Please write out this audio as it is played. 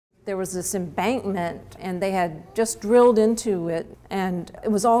There was this embankment, and they had just drilled into it, and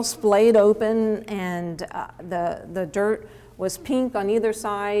it was all splayed open, and the dirt was pink on either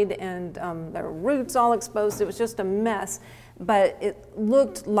side, and there were roots all exposed. It was just a mess, but it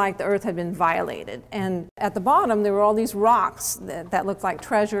looked like the earth had been violated. And at the bottom, there were all these rocks that looked like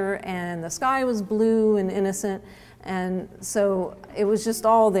treasure, and the sky was blue and innocent, and so it was just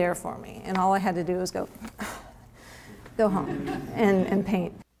all there for me, and all I had to do was go home and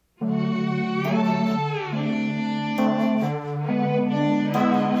paint.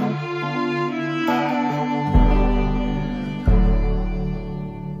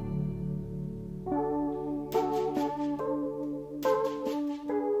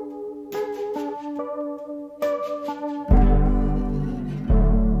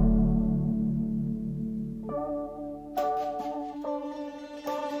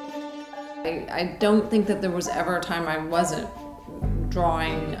 I don't think that there was ever a time I wasn't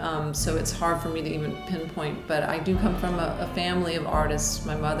drawing, so it's hard for me to even pinpoint, but I do come from a family of artists.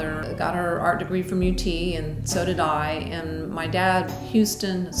 My mother got her art degree from UT, and so did I, and my dad,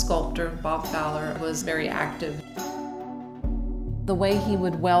 Houston sculptor Bob Fowler, was very active. The way he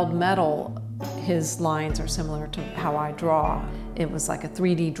would weld metal, his lines are similar to how I draw. It was like a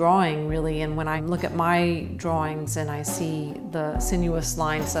 3D drawing, really, and when I look at my drawings and I see the sinuous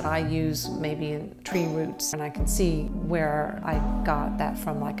lines that I use maybe in tree roots, and I can see where I got that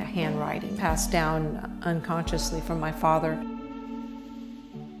from, like a handwriting passed down unconsciously from my father.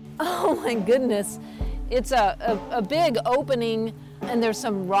 Oh my goodness. It's a big opening, and there's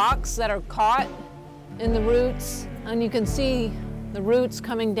some rocks that are caught in the roots, and you can see the roots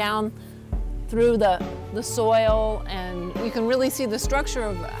coming down through the soil, and you can really see the structure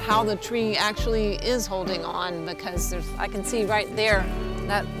of how the tree actually is holding on, because I can see right there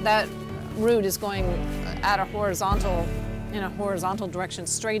that root is going at a horizontal, in a horizontal direction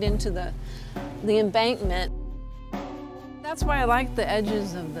straight into the embankment. That's why I like the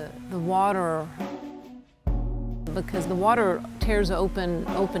edges of the water, because the water tears open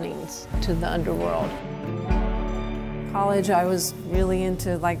openings to the underworld. College, I was really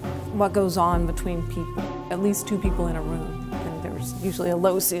into like what goes on between people. At least two people in a room, and there was usually a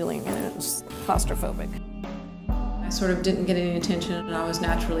low ceiling, and it was claustrophobic. I sort of didn't get any attention, and I was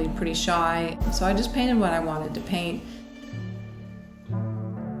naturally pretty shy, so I just painted what I wanted to paint.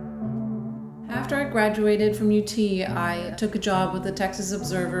 After I graduated from UT, I took a job with the Texas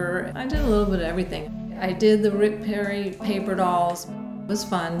Observer. I did a little bit of everything. I did the Rick Perry paper dolls. It was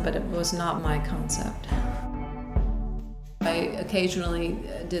fun, but it was not my concept. I occasionally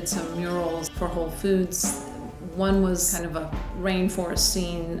did some murals for Whole Foods. One was kind of a rainforest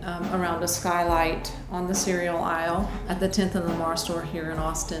scene around a skylight on the cereal aisle at the 10th and Lamar store here in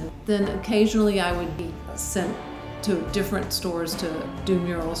Austin. Then occasionally I would be sent to different stores to do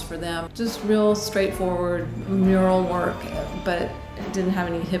murals for them. Just real straightforward mural work, but it didn't have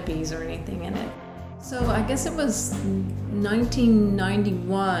any hippies or anything in it. So I guess it was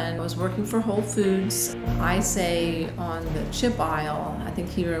 1991. I was working for Whole Foods. I say on the chip aisle. I think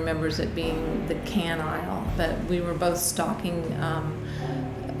he remembers it being the can aisle, but we were both stocking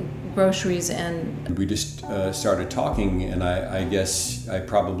groceries, and we just started talking, and I guess I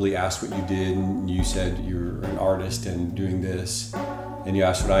probably asked what you did, and you said you're an artist and doing this, and you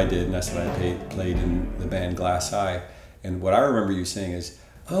asked what I did, and I said I played in the band Glass Eye. And what I remember you saying is,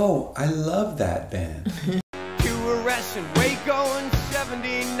 "Oh, I love that band." You were arrested Waco in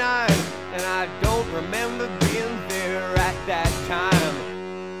 '79, and I don't remember being there at that time.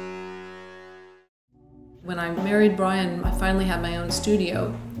 When I married Brian, I finally had my own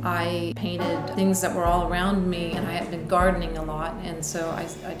studio. I painted things that were all around me, and I had been gardening a lot, and so I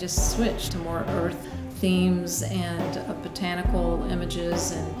just switched to more earth themes and botanical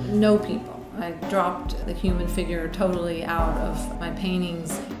images and no people. I dropped the human figure totally out of my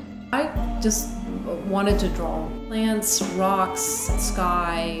paintings. I just wanted to draw plants, rocks,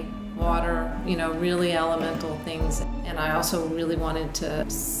 sky, water, you know, really elemental things. And I also really wanted to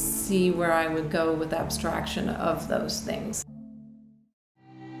see where I would go with abstraction of those things.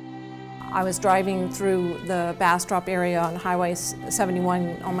 I was driving through the Bastrop area on Highway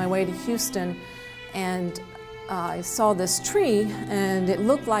 71 on my way to Houston, and I saw this tree, and it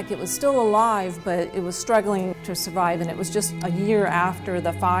looked like it was still alive, but it was struggling to survive, and it was just a year after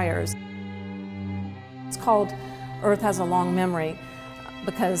the fires. It's called Earth Has a Long Memory,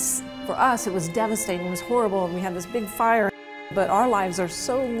 because for us it was devastating, it was horrible, and we had this big fire, but our lives are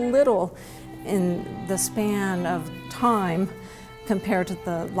so little in the span of time compared to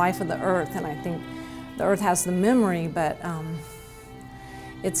the life of the Earth, and I think the Earth has the memory, but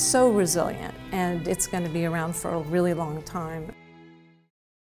it's so resilient, and it's going to be around for a really long time.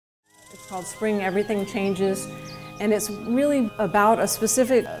 called Spring Everything Changes, and it's really about a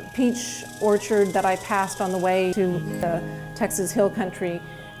specific peach orchard that I passed on the way to the Texas Hill Country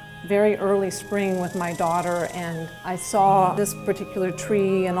very early spring with my daughter, and I saw this particular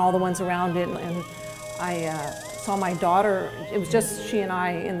tree and all the ones around it, and I saw my daughter. It was just she and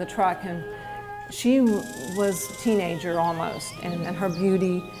I in the truck, and she was a teenager almost, and her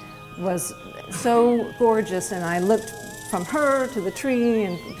beauty was so gorgeous, and I looked from her to the tree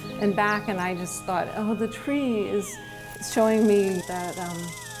and back, and I just thought, oh, the tree is showing me that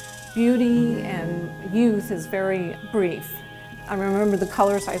beauty and youth is very brief. I remember the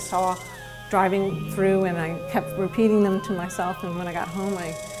colors I saw driving through, and I kept repeating them to myself, and when I got home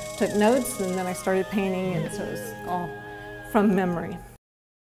I took notes, and then I started painting, and so it was all from memory.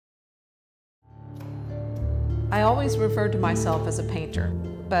 I always referred to myself as a painter,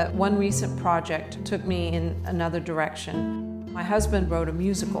 but one recent project took me in another direction. My husband wrote a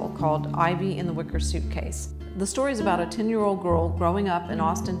musical called Ivy in the Wicker Suitcase. The story is about a 10-year-old girl growing up in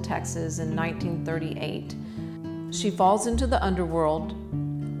Austin, Texas in 1938. She falls into the underworld,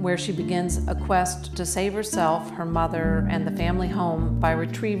 where she begins a quest to save herself, her mother, and the family home by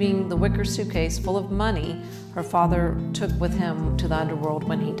retrieving the wicker suitcase full of money her father took with him to the underworld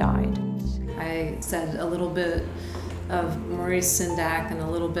when he died. I said a little bit of Maurice Sendak and a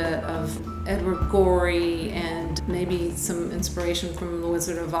little bit of Edward Gorey and maybe some inspiration from The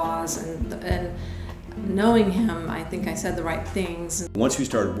Wizard of Oz, and knowing him, I think I said the right things. Once we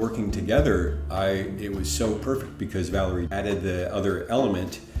started working together, it was so perfect because Valerie added the other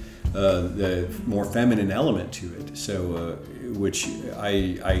element, the more feminine element to it, so which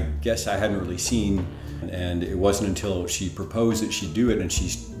I guess I hadn't really seen, and it wasn't until she proposed that she'd do it and she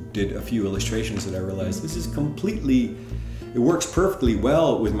did a few illustrations that I realized this is completely, it works perfectly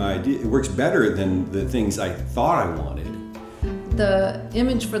well with my idea. It works better than the things I thought I wanted. The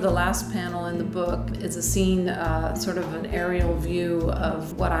image for the last panel in the book is a scene, sort of an aerial view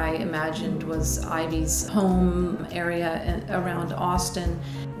of what I imagined was Ivy's home area around Austin.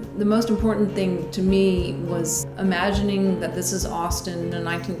 The most important thing to me was imagining that this is Austin in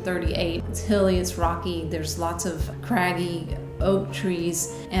 1938. It's hilly, it's rocky, there's lots of craggy oak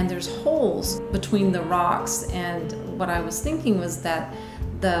trees, and there's holes between the rocks, and what I was thinking was that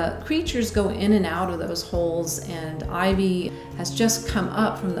the creatures go in and out of those holes, and Ivy has just come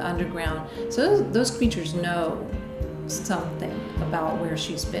up from the underground. So those creatures know something about where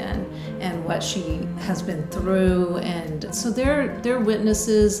she's been and what she has been through, and so they're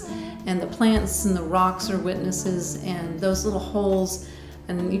witnesses, and the plants and the rocks are witnesses, and those little holes.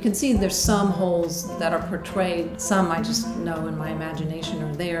 And you can see there's some holes that are portrayed, some I just know in my imagination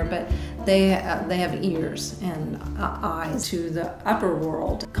are there, but they have ears and eyes to the upper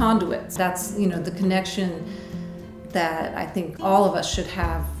world, conduits. That's, you know, the connection that I think all of us should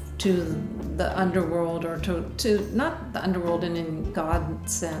have to the underworld, or to not the underworld in any God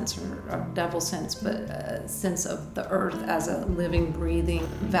sense or devil sense, but a sense of the earth as a living, breathing,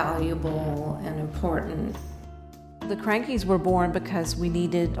 valuable, and important. The Crankies were born because we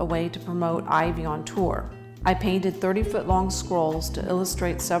needed a way to promote Ivy on tour. I painted 30-foot-long scrolls to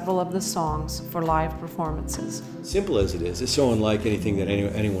illustrate several of the songs for live performances. Simple as it is, it's so unlike anything that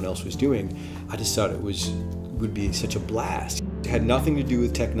anyone else was doing. I just thought it would be such a blast. It had nothing to do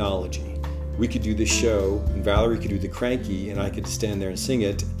with technology. We could do this show, and Valerie could do the Cranky, and I could stand there and sing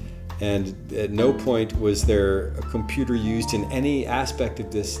it. And at no point was there a computer used in any aspect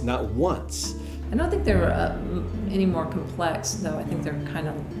of this, not once. I don't think they're any more complex, though. I think they're kind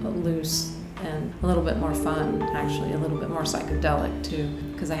of loose and a little bit more fun, actually, a little bit more psychedelic, too,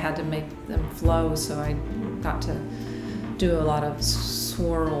 because I had to make them flow, so I got to do a lot of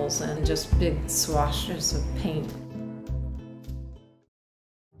swirls and just big swashes of paint.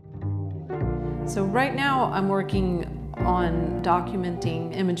 So right now I'm working on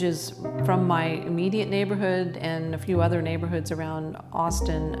documenting images from my immediate neighborhood and a few other neighborhoods around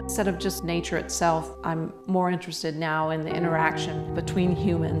Austin. Instead of just nature itself, I'm more interested now in the interaction between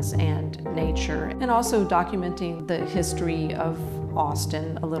humans and nature, and also documenting the history of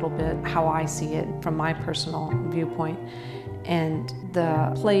Austin a little bit, how I see it from my personal viewpoint, and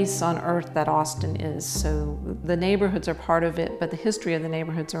the place on earth that Austin is. So the neighborhoods are part of it, but the history of the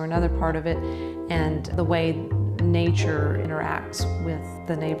neighborhoods are another part of it, and the way nature interacts with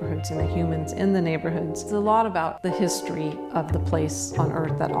the neighborhoods and the humans in the neighborhoods. It's a lot about the history of the place on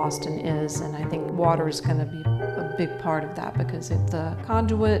earth that Austin is, and I think water is going to be a big part of that because it's the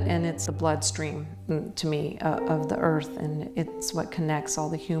conduit and it's the bloodstream to me of the earth, and it's what connects all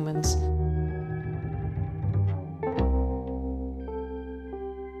the humans.